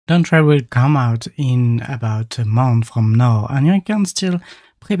Dawntrail will come out in about a month from now, and you can still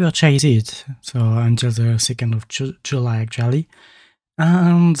pre-purchase it, so until the 2nd of July actually.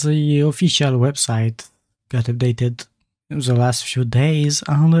 And the official website got updated the last few days,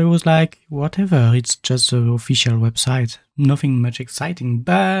 and I was like, whatever, it's just the official website, nothing much exciting,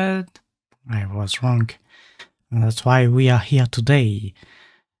 but I was wrong, and that's why we are here today.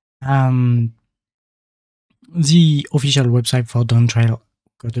 The official website for Dawntrail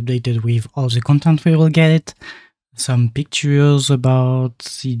got updated with all the content we will get, some pictures about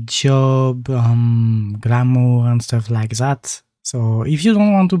the job, glamour and stuff like that. So if you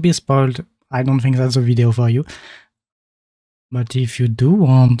don't want to be spoiled, I don't think that's a video for you. But if you do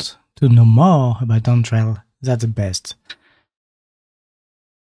want to know more about Dawntrail, that's the best.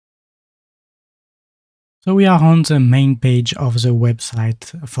 So we are on the main page of the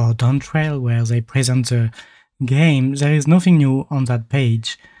website for Dawntrail, where they present the game. There is nothing new on that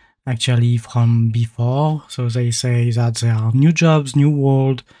page actually from before. So they say that there are new jobs, new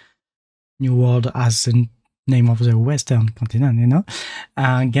world as the name of the Western continent, you know.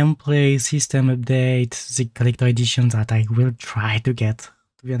 Gameplay, system update, the collector edition that I will try to get,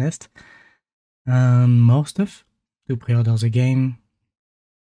 to be honest. And more stuff to pre-order the game.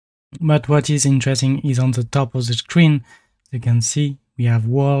 But what is interesting is on the top of the screen, you can see we have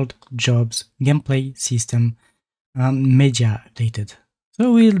world, jobs, gameplay, system, and media updated.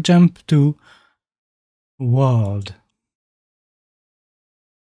 So we'll jump to world.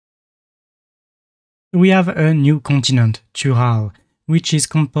 We have a new continent, Qyorria, which is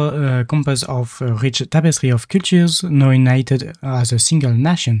composed of a rich tapestry of cultures, now united as a single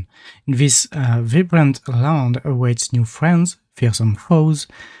nation. In this vibrant land awaits new friends, fearsome foes,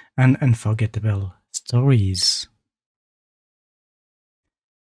 and unforgettable stories.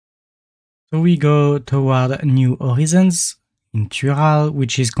 So we go toward new horizons in Qyorria,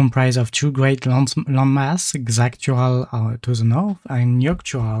 which is comprised of two great landmass, Qyorria to the north and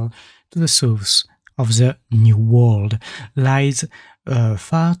Qyorria to the south of the New World, lies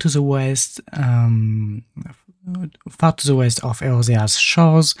far to the west of Qyorria's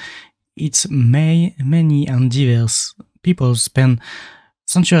shores. Its many and diverse people spend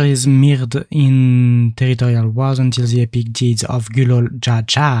centuries mired in territorial wars until the epic deeds of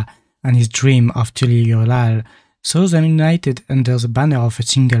Qyorria and his dream of Qyorria saw them united under the banner of a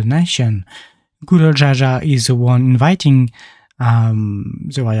single nation. Qyorria is the one inviting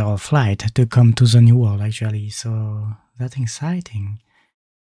the Warrior of Light to come to the New World, actually, so that's exciting.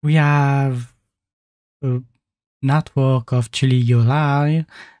 We have a network of Qyorria,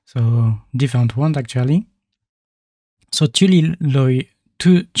 so different ones actually. So Qyorria,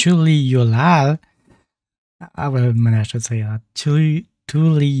 I will manage to say that.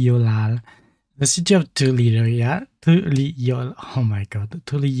 Qyorria, the city of Qyorria, oh my god,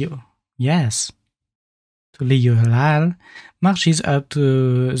 yes. Qyorria marches up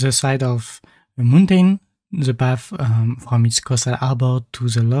to the side of a mountain. The path from its coastal harbor to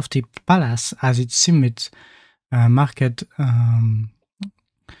the lofty palace as its summit marked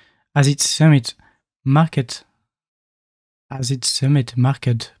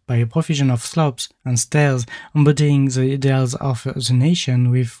by a profusion of slopes and stairs embodying the ideals of the nation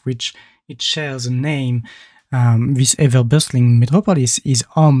with which it shares a name. This ever-bustling metropolis is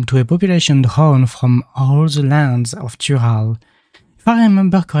home to a population drawn from all the lands of Qyorria. If I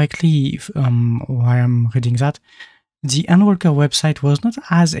remember correctly, while I'm reading that, the Endwalker website was not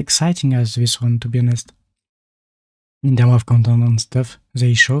as exciting as this one, to be honest. In terms of content and stuff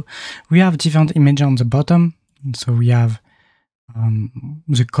they show. We have different images on the bottom. So we have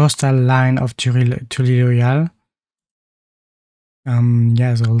the coastal line of Qyorria.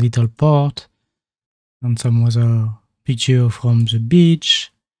 Yeah, the little port. And some other picture from the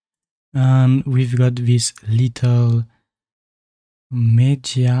beach. And we've got this little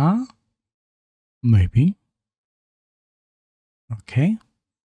media. Maybe. Okay.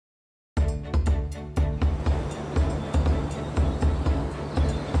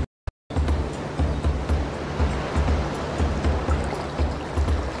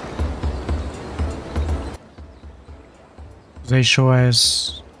 They show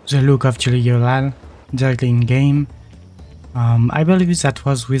us the look of Qyorria directly in game. I believe that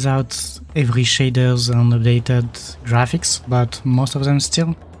was without every shaders and updated graphics, but most of them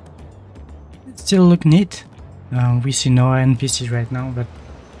still look neat. We see no NPCs right now, but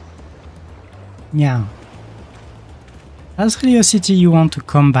yeah, that's really a city you want to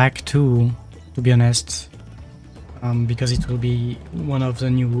come back to be honest, because it will be one of the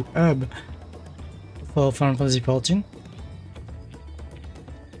new hubs for Final Fantasy XIV.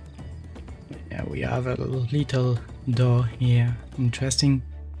 Yeah, we have a little door here, interesting.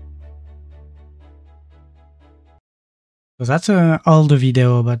 So that's all the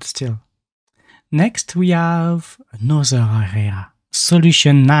video, but still. Next, we have another area.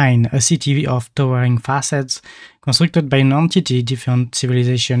 Solution 9, a city of towering facades constructed by an entity different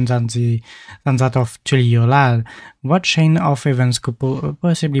civilization than that of Qyorria. What chain of events could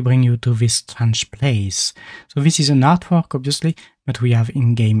possibly bring you to this strange place? So this is an artwork, obviously, but we have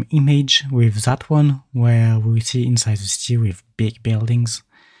in-game image with that one, where we see inside the city with big buildings.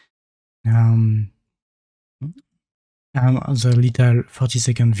 The little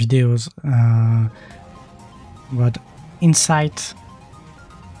 40-second videos, but inside,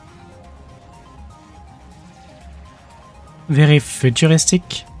 very futuristic,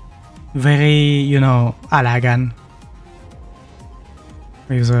 very, elegant,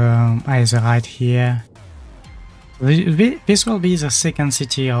 with the eyes right here. This will be the second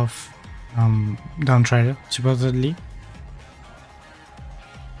city of Dawntrail, supposedly.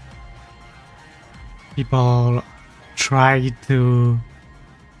 People try to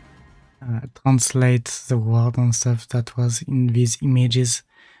translate the word and stuff that was in these images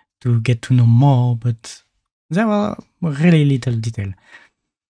to get to know more, but there were really little detail.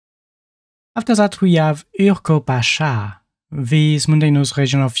 After that, we have Qyorria. This mountainous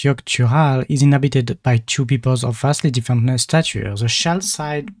region of Qyorria is inhabited by two peoples of vastly different stature, the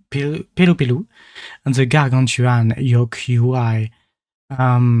shell-side Pilu and the gargantuan Qyorria.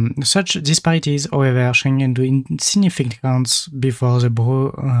 Such disparities, however, shrink into insignificance before the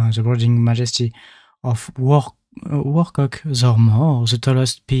brooding majesty of Warcock Zormor, the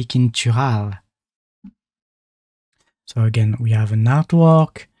tallest peak in Qyorria. So again, we have an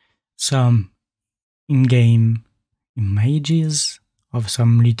artwork, some in-game images of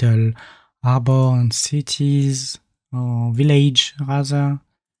some little harbor and cities, or village rather.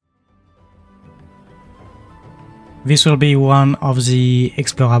 This will be one of the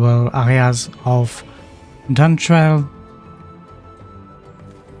explorable areas of Dawntrail.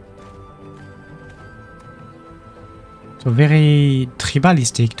 So very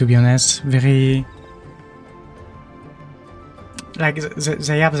tribalistic, to be honest, very... like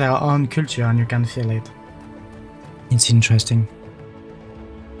they have their own culture and you can feel it. It's interesting.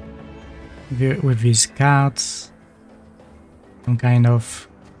 With these cards, some kind of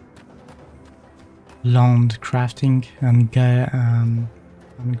land crafting and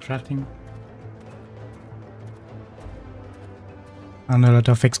crafting. And a lot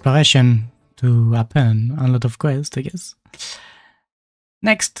of exploration to happen, a lot of quests, I guess.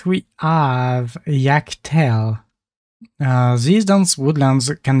 Next we have Yaktail. These dense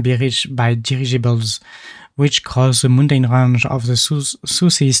woodlands can be reached by dirigibles, which cross the mountain range of the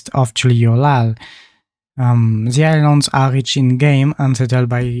southeast of Qyorria. The islands are rich in game and settled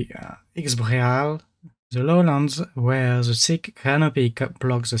by Xbrial. The lowlands, where the thick canopy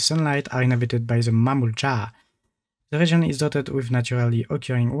blocks the sunlight, are inhabited by the Mamulja. The region is dotted with naturally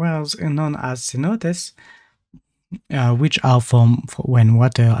occurring wells known as cenotes, which are formed when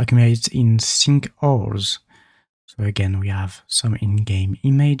water accumulates in sinkholes. So again, we have some in-game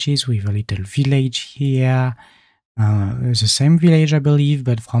images with a little village here. The same village, I believe,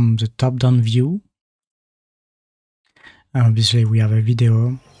 but from the top-down view. Obviously, we have a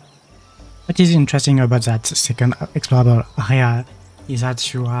video. What is interesting about that second explorable area is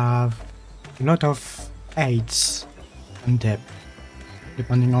that you have a lot of heights and depth,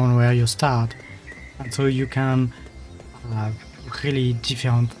 depending on where you start. And so you can have really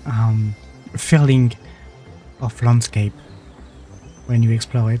different feeling of landscape when you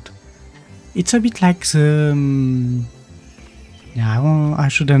explore it. It's a bit like the... yeah, I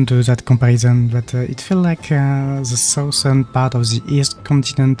shouldn't do that comparison, but it feels like the southern part of the east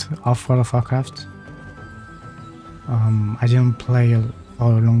continent of World of Warcraft. I didn't play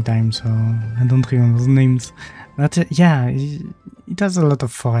for a long time, so I don't remember the names. But yeah, it has a lot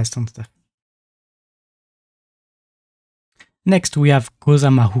of forest and stuff. Next we have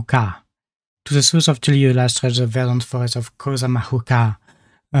Kozamahuka. To the south of Qyorria stretches the verdant forest of Kozamahuka.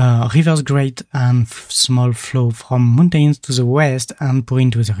 Rivers great and small flow from mountains to the west and pour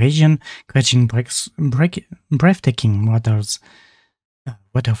into the region, creating breathtaking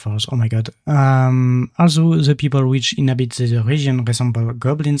waterfalls. Oh my god. Also, the people which inhabit the region resemble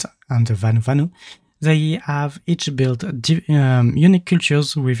goblins and the Vanu. They have each built unique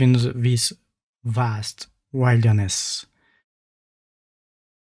cultures within this vast wilderness.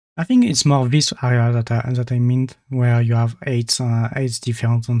 I think it's more this area that I meant, where you have eight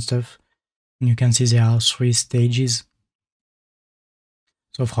different and stuff. And you can see there are 3 stages.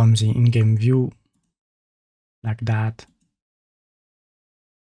 So from the in-game view, like that.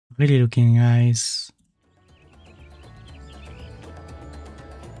 Really looking nice.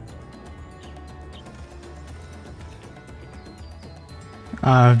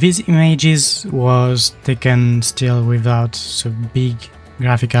 These images was taken still without the big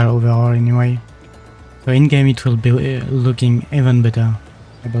graphical overhaul anyway. So in game it will be looking even better,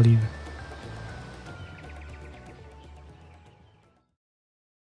 I believe.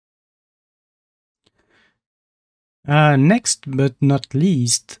 Next but not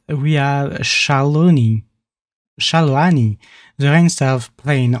least, we have Shaloni, the rain-starved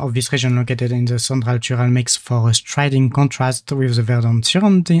plain of this region located in the central Qyorria makes for a striking contrast with the verdant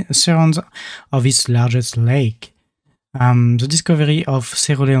surrounds of its largest lake. The discovery of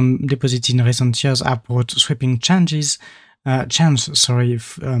cerulean deposits in recent years have brought sweeping change to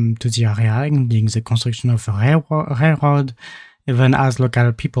the area, including the construction of a railroad, even as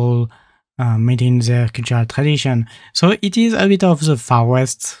local people maintain their cultural tradition. So it is a bit of the Far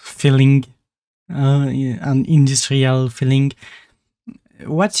West feeling, an industrial feeling.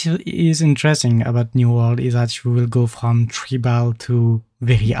 What is interesting about New World is that you will go from tribal to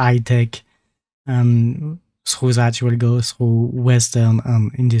very high-tech. Through that you will go through Western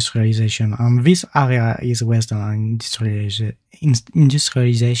industrialization. This area is Western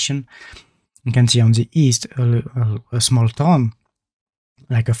industrialization. You can see on the east a small town,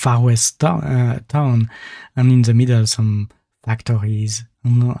 like a Far West town, and in the middle some factories.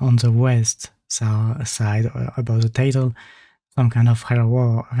 On the west side, above the title, some kind of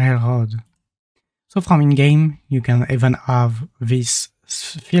railroad. So from in-game, you can even have this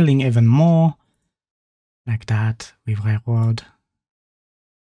feeling even more like that with railroad,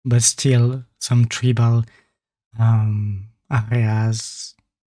 but still some tribal areas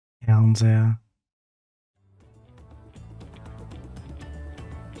around there.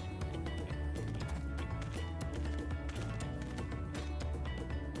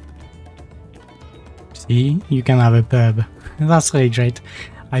 See, you can have a pub. That's really great.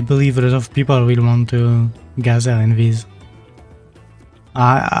 I believe a lot of people will want to gather in this.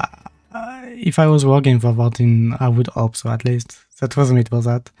 If I was working for 14, I would hope so, at least. That was made for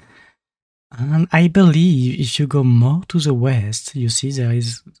that. And I believe if you go more to the west, you see there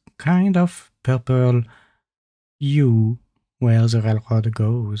is kind of purple hue where the railroad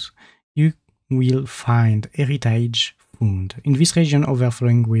goes. You will find heritage found in this region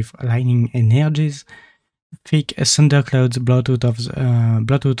overflowing with lightning energies. Thick thunderclouds blot out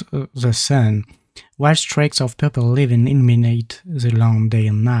the sun, while streaks of purple living illuminate the land day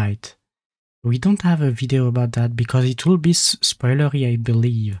and night. We don't have a video about that because it will be spoilery, I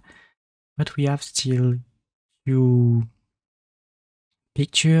believe, but we have still few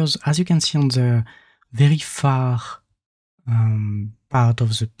pictures. As you can see on the very far part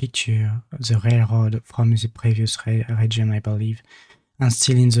of the picture, the railroad from the previous region, I believe, and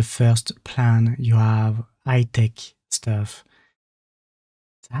still in the first plan you have high-tech stuff.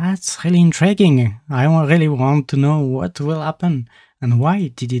 That's really intriguing. I really want to know what will happen and why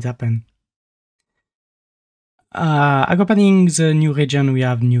did it happen. Accompanying the new region, we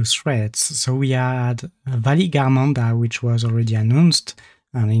have new threats. So we had Valley Garmanda, which was already announced,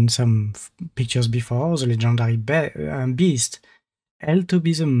 and in some pictures before, the legendary beast, held to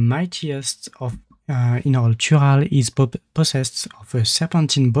be the mightiest of in all Qyorria, is possessed of a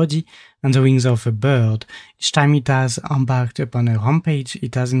serpentine body and the wings of a bird. Each time it has embarked upon a rampage,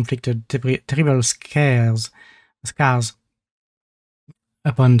 it has inflicted terrible scars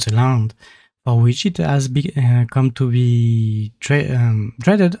upon the land, for which it has come to be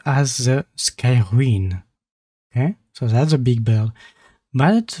dreaded as the Sky Ruin. Okay, so that's a big bird.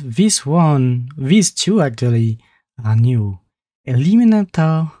 But these two actually are new.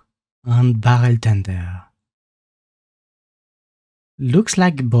 Eliminator and Barrel Tender. Looks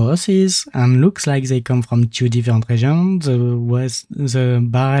like bosses and looks like they come from two different regions. The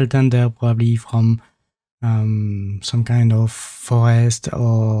Barrel Tender probably from some kind of forest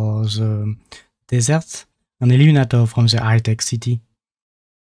or the desert, and Eliminator from the high-tech city.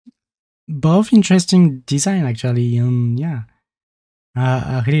 Both interesting design actually, and yeah,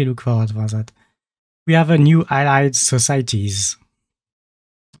 I really look forward for that. We have a new allied societies.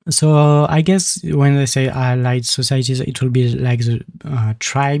 So I guess when they say allied societies, it will be like the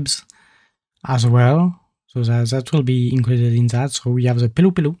tribes as well. So that will be included in that. So we have the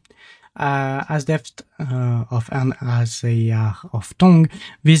Pelu Pelu. As deft of and as they are of tongue,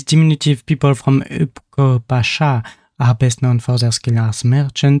 these diminutive people from Upkopasha are best known for their skill as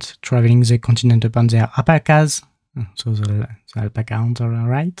merchants, traveling the continent upon their alpacas. So the alpaca on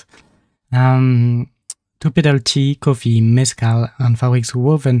right. To peddle tea, coffee, mezcal, and fabrics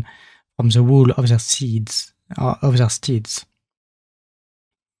woven from the wool of their steeds.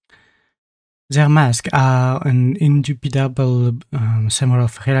 Their masks are an indubitable symbol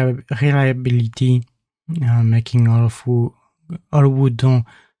of reliability, making all all who don't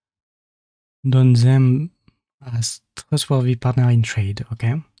them as trustworthy partner in trade.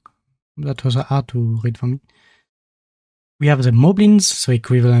 Okay, that was hard to read for me. We have the moblins, so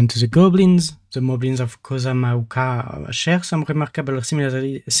equivalent to the goblins. The moblins of Kozamauka share some remarkable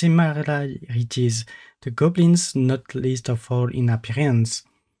similarities to goblins, not least of all in appearance.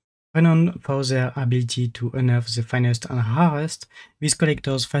 Renowned for their ability to unearth the finest and rarest, these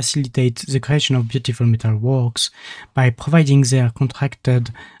collectors facilitate the creation of beautiful metal works by providing their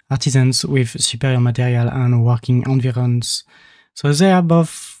contracted artisans with superior material and working environs. So they are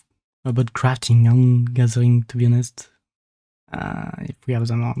both about crafting and gathering, to be honest. If we have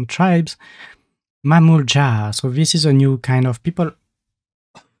them on tribes. Mamulja, so this is a new kind of people.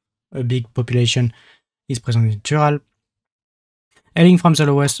 A big population is present in Tural. Hailing from the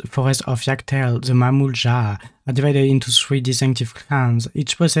lowest forest of Yaktail, the Mamulja are divided into 3 distinctive clans,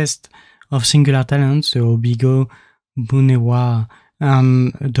 each possessed of singular talents, the Obigo, Bunewa,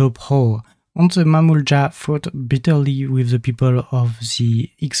 and Dobro. And the Mamulja fought bitterly with the people of the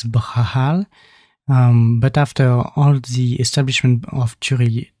Ixbrahal, but after all the establishment of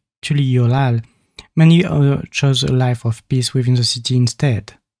Tuliolal, many chose a life of peace within the city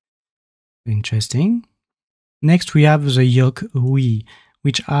instead. Interesting. Next, we have the Yogui,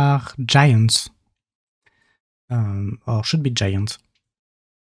 which are giants, or should be giants.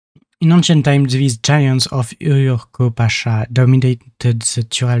 In ancient times, these giants of Urko Pasha dominated the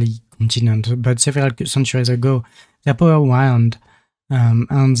Turali continent, but several centuries ago, their power waned,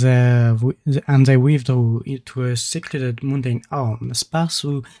 and they withdrew to a secluded mountain arm. Sparse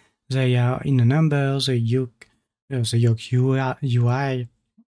they are in number, the Qyorria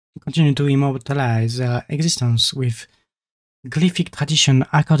continue to immortalize their existence with glyphic tradition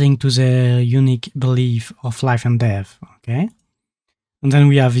according to their unique belief of life and death. Okay, and then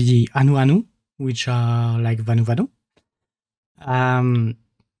we have the Anu, which are like Vanu.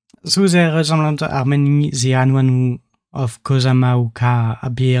 Through their resemblance are many, the Anu of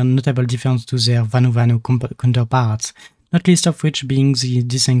Kozamauka bear notable difference to their Vanu counterparts, not least of which being the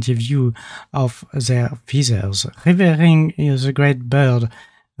distinctive hue of their feathers. Revering the great bird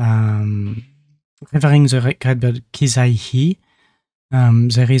Kizaihi,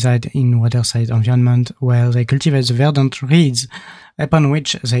 they reside in waterside environment where they cultivate the verdant reeds upon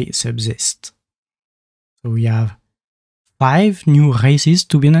which they subsist. So we have 5 new races,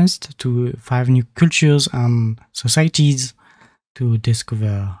 to be honest, 5 new cultures and societies to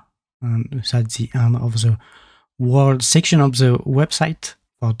discover. And that's the end of the world section of the website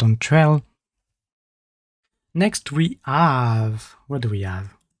for Dawntrail. Next we have, what do we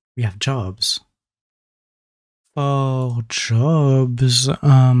have? We have jobs. For jobs,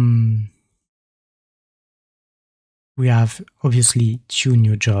 we have obviously 2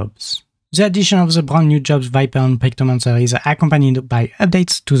 new jobs. The addition of the brand new jobs Viper and Pictomancer is accompanied by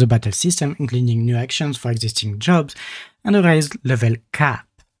updates to the battle system, including new actions for existing jobs and a raised level cap.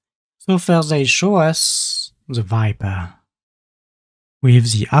 So first they show us the Viper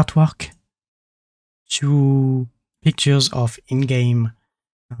with the artwork, 2 pictures of in-game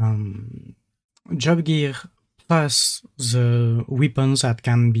job gear, plus the weapons that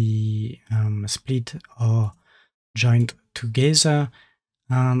can be split or joined together,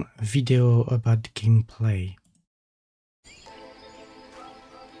 and video about gameplay.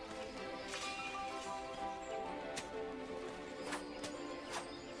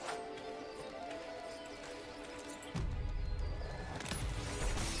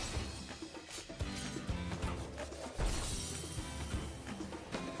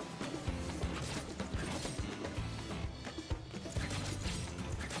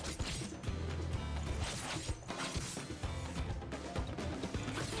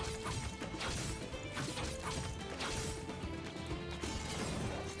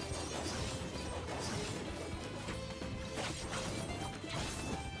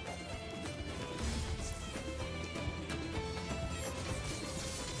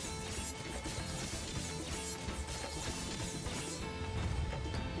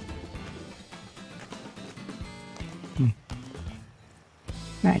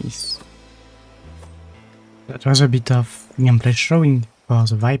 Nice. That was a bit of gameplay showing for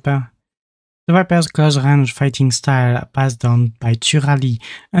the Viper. The Viper's close-range fighting style, passed down by Turali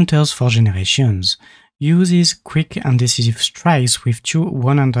hunters for generations, uses quick and decisive strikes with 2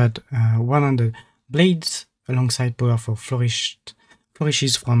 100 blades alongside powerful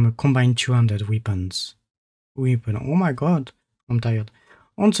flourishes from a combined 200 weapons. Oh my god, I'm tired.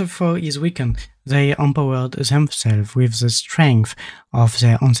 Once the foe is weakened, they empowered themselves with the strength of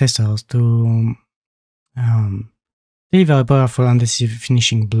their ancestors to deliver a powerful and decisive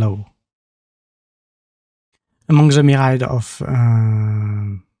finishing blow. Among the myriad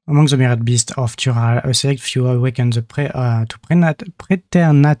beasts of Qyorria, a select few awaken to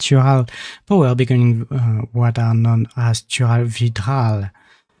preternatural power, becoming what are known as FFXIV.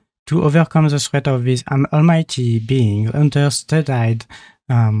 To overcome the threat of this almighty being, hunters studied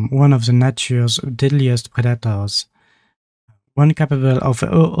one of the nature's deadliest predators, one capable of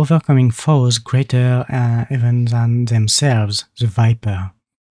overcoming foes greater even than themselves, the viper.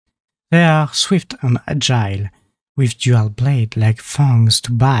 They are swift and agile, with dual blade-like fangs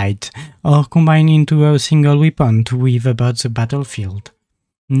to bite, or combine into a single weapon to weave about the battlefield.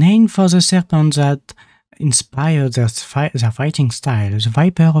 Named for the serpent that inspired their fighting style, the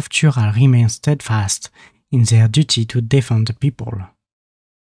Viper of Qyorria remains steadfast in their duty to defend the people.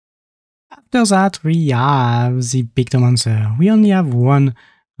 After that, we have the Pictomancer. We only have one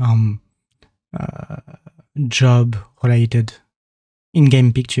job-related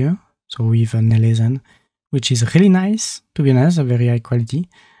in-game picture, so with an Elezen, which is really nice, to be honest, a very high quality.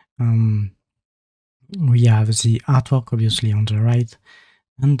 We have the artwork, obviously, on the right,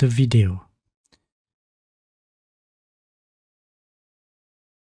 and the video.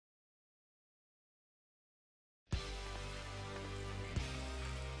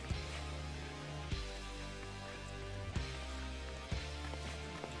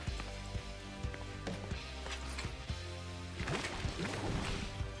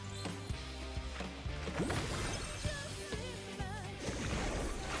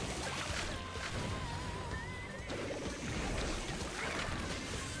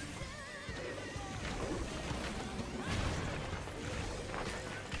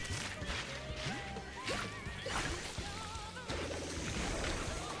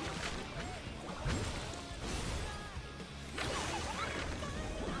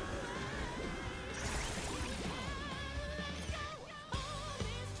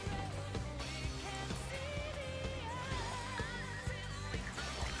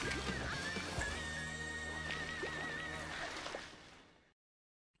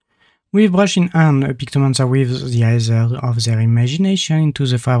 With brush in hand, a Pictomancer weaves the ether of their imagination into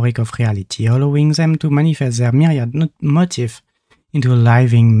the fabric of reality, allowing them to manifest their myriad motifs into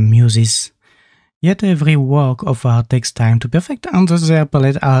living muses. Yet every work of art takes time to perfect, and their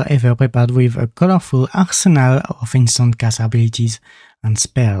palettes are ever prepared with a colorful arsenal of instant cast abilities and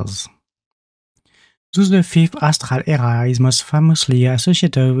spells. Thus the 5th Astral Era is most famously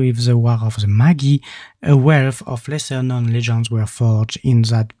associated with the War of the Magi. A wealth of lesser-known legends were forged in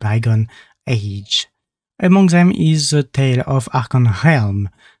that bygone age. Among them is the tale of Archon Helm,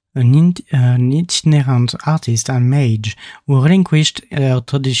 an itinerant artist and mage who relinquished her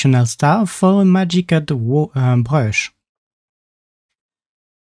traditional staff for a magic-cut brush.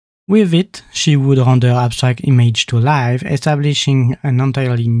 With it, she would render abstract image to life, establishing an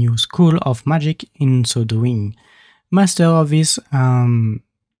entirely new school of magic in so doing. Masters of this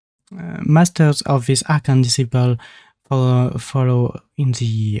arcane disciple follow in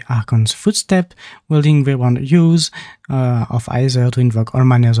the Archon's footsteps, wielding vibrant use of either to invoke all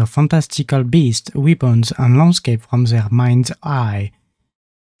manners of fantastical beasts, weapons, and landscape from their mind's eye.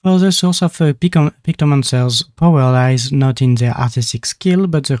 For the source of Pictomancer's power lies not in their artistic skill,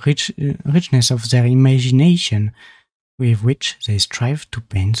 but the richness of their imagination, with which they strive to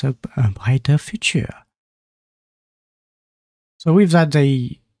paint a brighter future. So with that,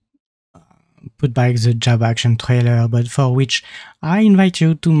 they put back the job action trailer, but for which I invite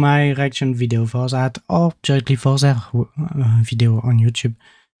you to my reaction video for that, or directly for their video on YouTube.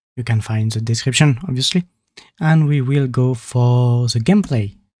 You can find the description, obviously. And we will go for the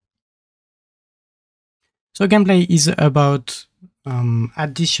gameplay. So gameplay is about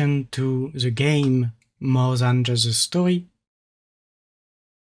addition to the game more than just the story.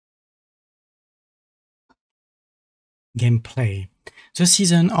 Gameplay. The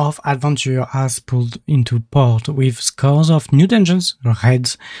season of adventure has pulled into port with scores of new dungeons,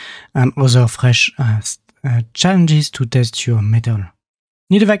 raids, and other fresh challenges to test your mettle.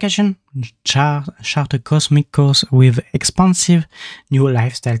 Need a vacation? Chart a cosmic course with expansive new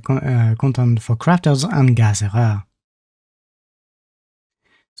lifestyle content for crafters and gatherers.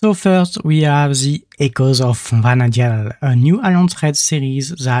 So first we have the Echoes of Vana'diel, a new Alliance Raid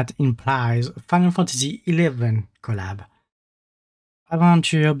series that implies Final Fantasy XI collab.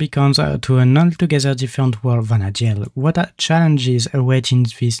 Adventure becomes to an altogether different world Vana'diel. What challenges await in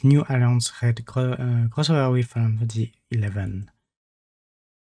this new Alliance Raid crossover with Final Fantasy XI?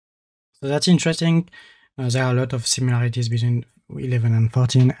 So that's interesting. There are a lot of similarities between 11 and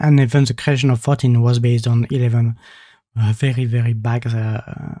 14, and even the creation of 14 was based on 11 very, very back,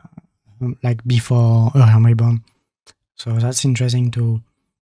 like before Realm Reborn. So that's interesting to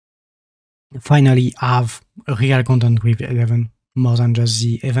finally have real content with 11, more than just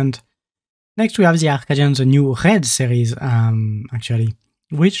the event. Next, we have the Arcadian, the new Red series, actually,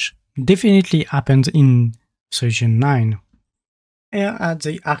 which definitely happens in Solution 9. Here at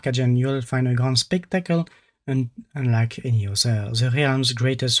the Arcadian, you'll find a grand spectacle, and unlike any other, the realm's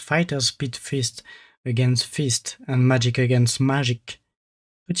greatest fighters pit fist against fist and magic against magic,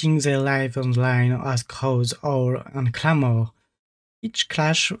 putting their life on the line as crowds roar and clamor. Each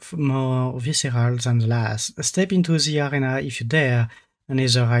clash more visceral than the last. Step into the arena if you dare, and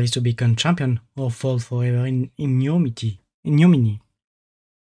either rise to become champion or fall forever in ignominy.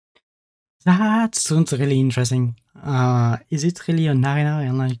 That sounds really interesting. Is it really an arena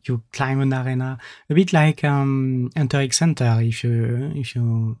and like you climb an arena? A bit like Enter X Center if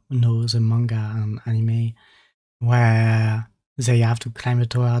you know the manga and anime, where they have to climb a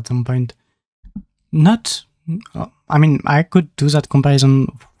tower at some point. Not, I mean, I could do that comparison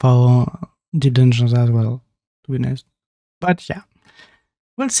for Deep Dungeons as well, to be honest. But yeah,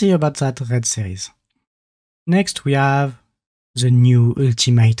 we'll see about that Red series. Next, we have the new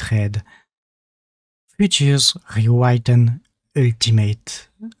Ultimate Red. Futures Rewritten Ultimate.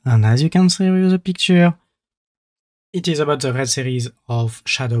 And as you can see with the picture, it is about the Red series of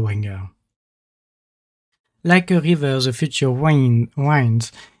Shadowbringer. Like a river, the future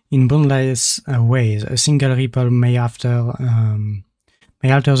winds in boundless ways. A single ripple may alter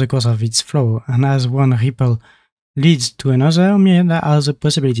the course of its flow, and as one ripple leads to another, myriad are the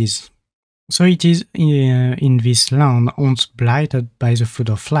possibilities. So it is in this land once blighted by the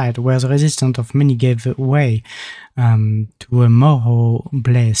flood of light, where the resistance of many gave way to a morrow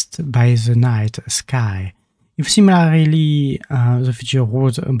blessed by the night sky. If similarly the future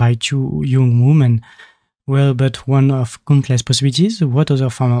ruled by two young women were but one of countless possibilities, what other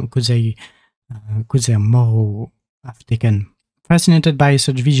form could their morrow have taken? Fascinated by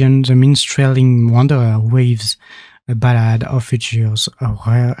such vision, the minstrelling wanderer waves a ballad of futures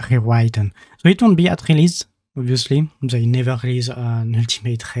rewritten. So it won't be at release, obviously. They never release an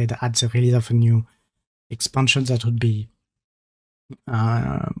Ultimate Red at the release of a new expansion. That would be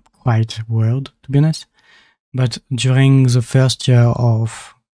quite weird, to be honest. But during the first year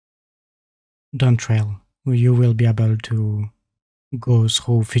of Dawntrail, you will be able to go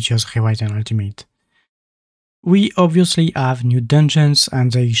through Futures Rewritten Ultimate. We obviously have new dungeons,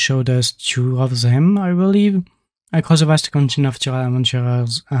 and they showed us 2 of them, I believe. Across the vast continent of Qyorria,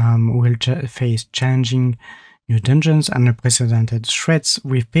 adventurers will face challenging new dungeons and unprecedented threats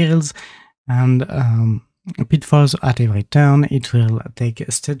with perils and pitfalls at every turn. It will take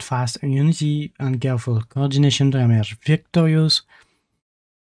steadfast unity and careful coordination to emerge victorious.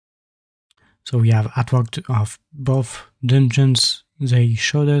 So we have artwork of both dungeons they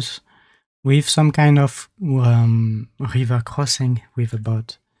showed us, with some kind of river crossing with a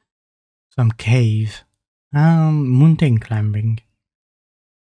boat, some cave, and mountain climbing.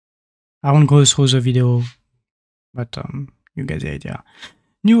 I won't go through the video, but you get the idea.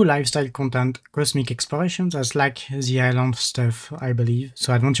 New lifestyle content, cosmic explorations, that's like the island stuff, I believe.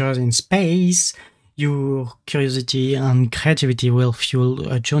 So adventures in space, your curiosity and creativity will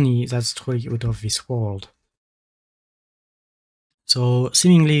fuel a journey that's truly out of this world. So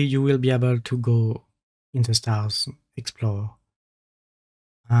seemingly you will be able to go in the stars, explore,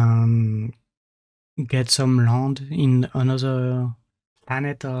 get some land in another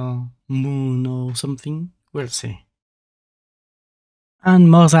planet or moon or something. We'll see.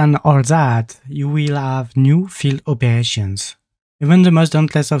 And more than all that, you will have new field operations. Even the most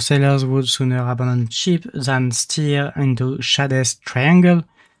dauntless of sailors would sooner abandon ship than steer into Shades Triangle.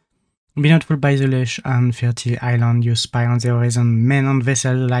 Be not fooled by the lush and fertile island you spy on the horizon. Men and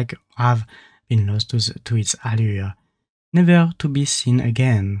vessels like have been lost to its allure, never to be seen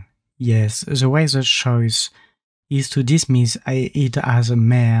again. Yes, the wisest choice is to dismiss it as a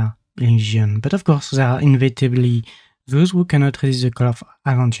mere illusion, but of course there are inevitably those who cannot resist the call of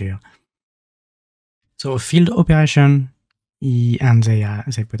adventure. So a field operation, and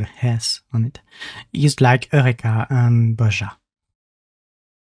they put a S on it, is like Eureka and Boja.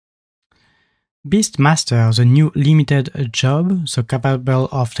 Beastmaster, the new limited job, so capable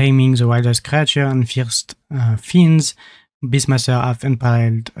of taming the wildest creature and fierce fiends. Beastmaster have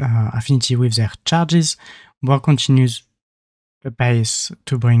unparalleled affinity with their charges. Work continues apace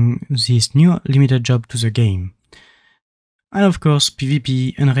to bring this new limited job to the game. And of course,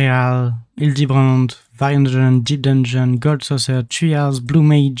 PvP, Unreal, Hildebrand, Variant Dungeon, Deep Dungeon, Gold Saucer, Trials, Blue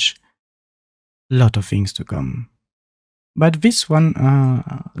Mage. Lot of things to come. But this one,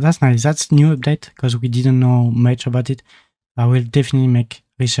 that's nice. That's new update because we didn't know much about it. I will definitely make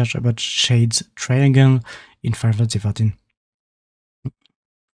research about Shades Triangle in FFXIV.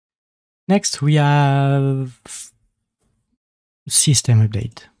 Next, we have system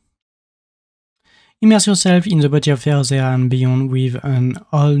update. Immerse yourself in the body of Qyorria and beyond with an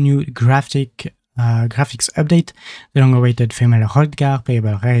all-new graphics update. The long-awaited female Hrothgar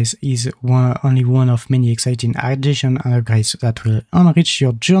playable race is only one of many exciting additions and upgrades that will enrich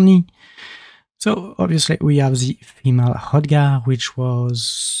your journey. So obviously we have the female Hrothgar, which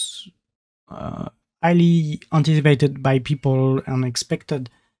was highly anticipated by people and expected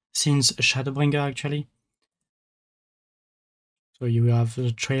since Shadowbringer actually. So you have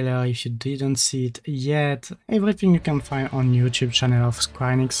the trailer if you didn't see it yet. Everything you can find on YouTube channel of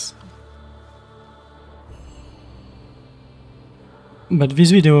Square Enix. But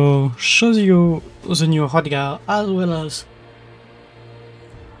this video shows you the new Hrothgar as well as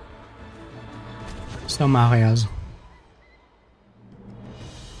some areas.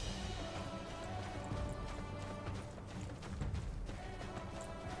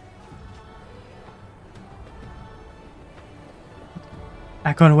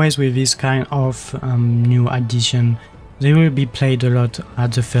 Like always with this kind of new addition, they will be played a lot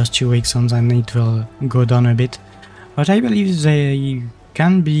at the first 2 weeks and then it will go down a bit. But I believe they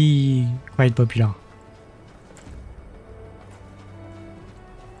can be quite popular.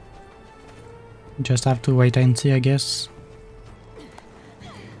 Just have to wait and see, I guess.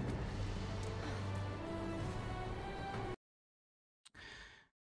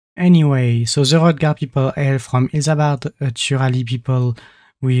 Anyway, so the Hrothgar people hail from Isambard, a Qyorria people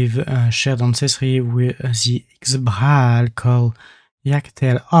with shared ancestry with the Xbral called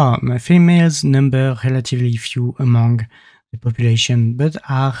Yaktail. Females number relatively few among the population, but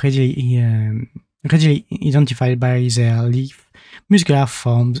are readily identified by their lithe, muscular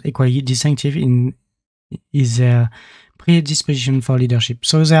forms, equally distinctive in their predisposition for leadership.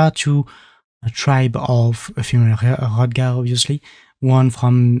 So there are two tribes of female Hrothgar, obviously. One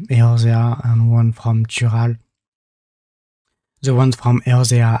from Qyorria and one from Qyorria. The ones from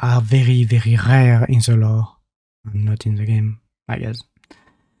Qyorria are very, very rare in the lore, and not in the game, I guess.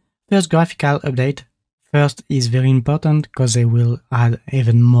 First graphical update. First is very important because they will add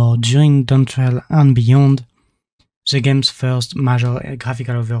even more during Dawntrail and beyond. The game's first major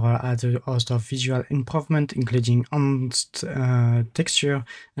graphical overhaul adds a host of visual improvement, including enhanced texture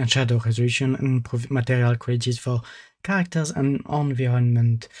and shadow resolution, and improved material qualities for characters and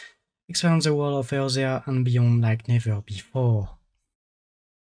environment. Expand the world of Qyorria and beyond like never before.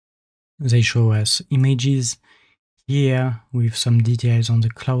 They show us images here with some details on the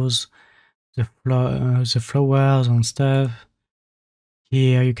clothes, the flowers and stuff.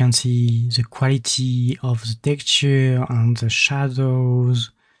 Here you can see the quality of the texture and the shadows.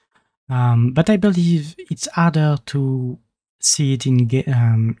 But I believe it's harder to see it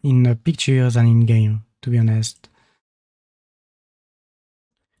in a picture than in game, to be honest.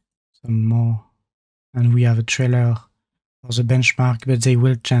 Some more, and we have a trailer for the benchmark, but they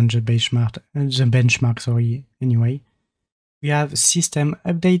will change the benchmark, sorry, anyway. We have system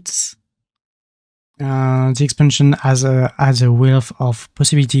updates. The expansion has a wealth of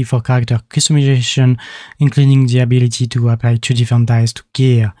possibility for character customization, including the ability to apply 2 different dyes to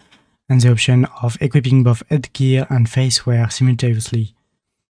gear, and the option of equipping both headgear and facewear simultaneously.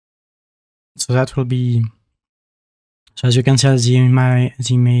 So that will be... So as you can see the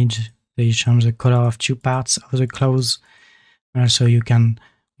image, they change the color of 2 parts of the clothes. Also you can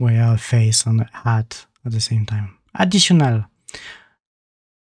wear a face and a hat at the same time. Additional.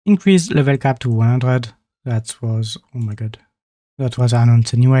 Increased level cap to 100. That was, oh my god. That was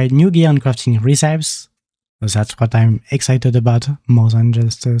announced anyway. New gear and crafting recipes. That's what I'm excited about, more than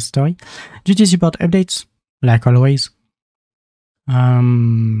just a story. Duty support updates, like always.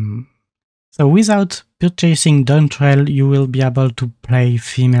 So without purchasing Dawntrail, you will be able to play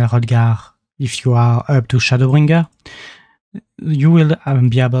female Hrothgar if you are up to Shadowbringer. You will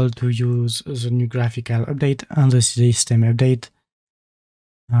be able to use the new graphical update and the system update.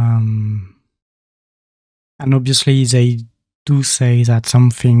 And obviously they do say that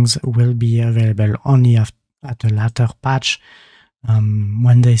some things will be available only at a later patch.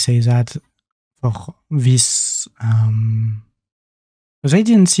 When they say that for this... Because I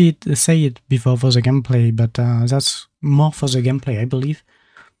didn't say it before for the gameplay, but that's more for the gameplay, I believe,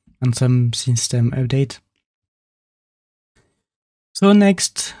 and some system update. So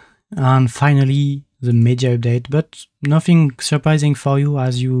next, and finally, the media update, but nothing surprising for you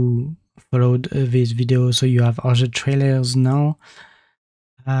as you followed this video, so you have all the trailers now.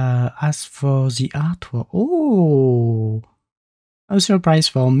 As for the artwork, oh, a surprise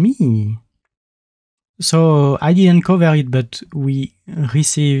for me. So I didn't cover it, but we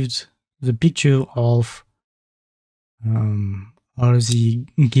received the picture of all the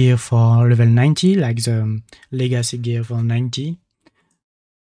gear for level 90, like the legacy gear for 90,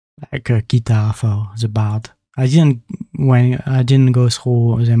 like a guitar for the bard. I didn't go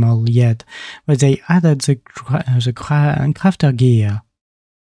through them all yet, but they added the crafter gear.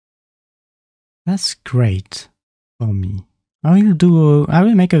 That's great for me. I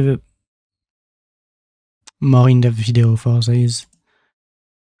will make a more in-depth video for this.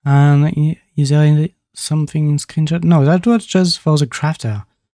 And is there something in screenshot? No, that was just for the crafter.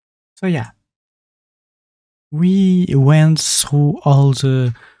 So yeah, we went through all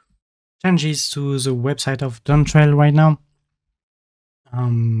the changes to the website of Dawntrail right now.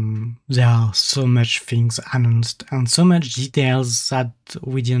 There are so much things announced and so much details that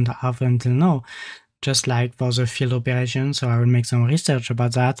we didn't have until now, just like for the field operation, so I will make some research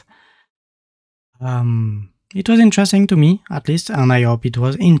about that. It was interesting to me, at least, and I hope it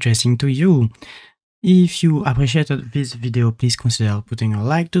was interesting to you. If you appreciated this video, please consider putting a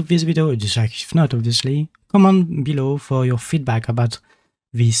like to this video, a dislike if not, obviously. Comment below for your feedback about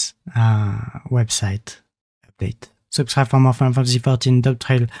this website update. Subscribe for more Final Fantasy XIV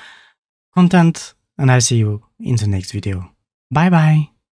Dawntrail content, and I'll see you in the next video. Bye bye!